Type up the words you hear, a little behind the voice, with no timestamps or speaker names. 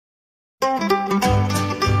He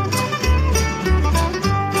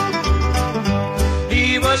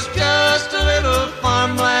was just a little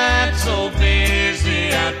farm lad, so busy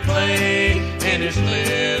at play in his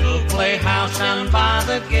little playhouse down by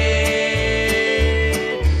the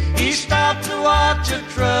gate. He stopped to watch a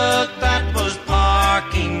truck that was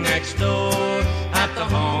parking next door at the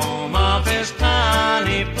home of his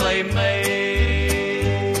tiny playmate.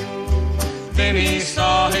 Then he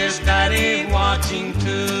saw his daddy watching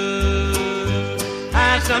too,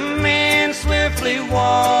 as the men swiftly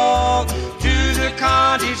walked to the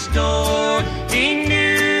cottage door. He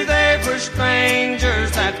knew they were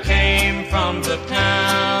strangers that came from the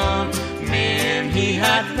town, men he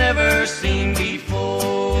had never seen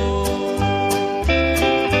before.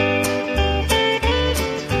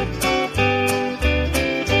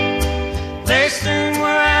 They soon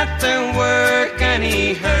were at their work, and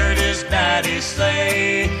he heard his daddy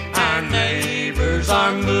say, "Our neighbors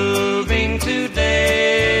are moving today."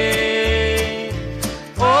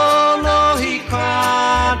 "Oh no," he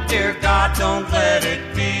cried, "dear God, don't let it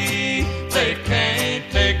be. They can't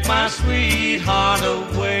take my sweetheart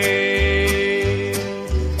away."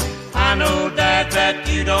 "I know, Dad, that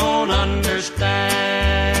you don't understand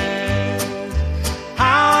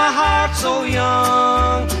how a heart so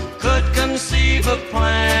young could conceive a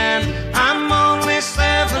plan. I'm only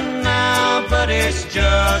 7 now, but it's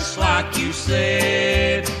just like you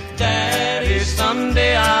said, Daddy,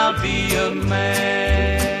 someday I'll be a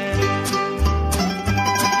man."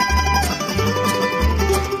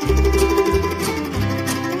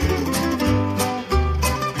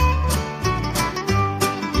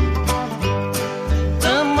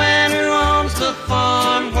 The man who owns the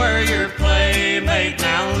farm where your playmate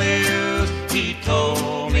now lives, he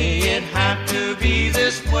told me it had to be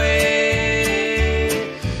this way.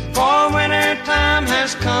 For winter time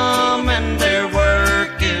has come and their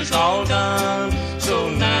work is all done, so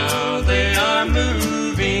now they are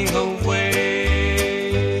moving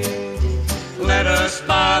away. Let us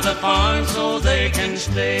buy the farm so they can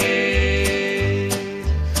stay.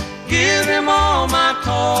 Give him all my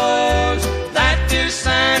toys that dear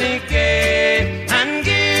Santa gave, and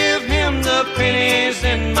give him the pennies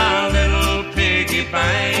in my little piggy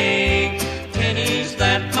bank, pennies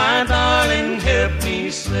that my darling helped me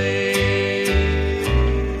save.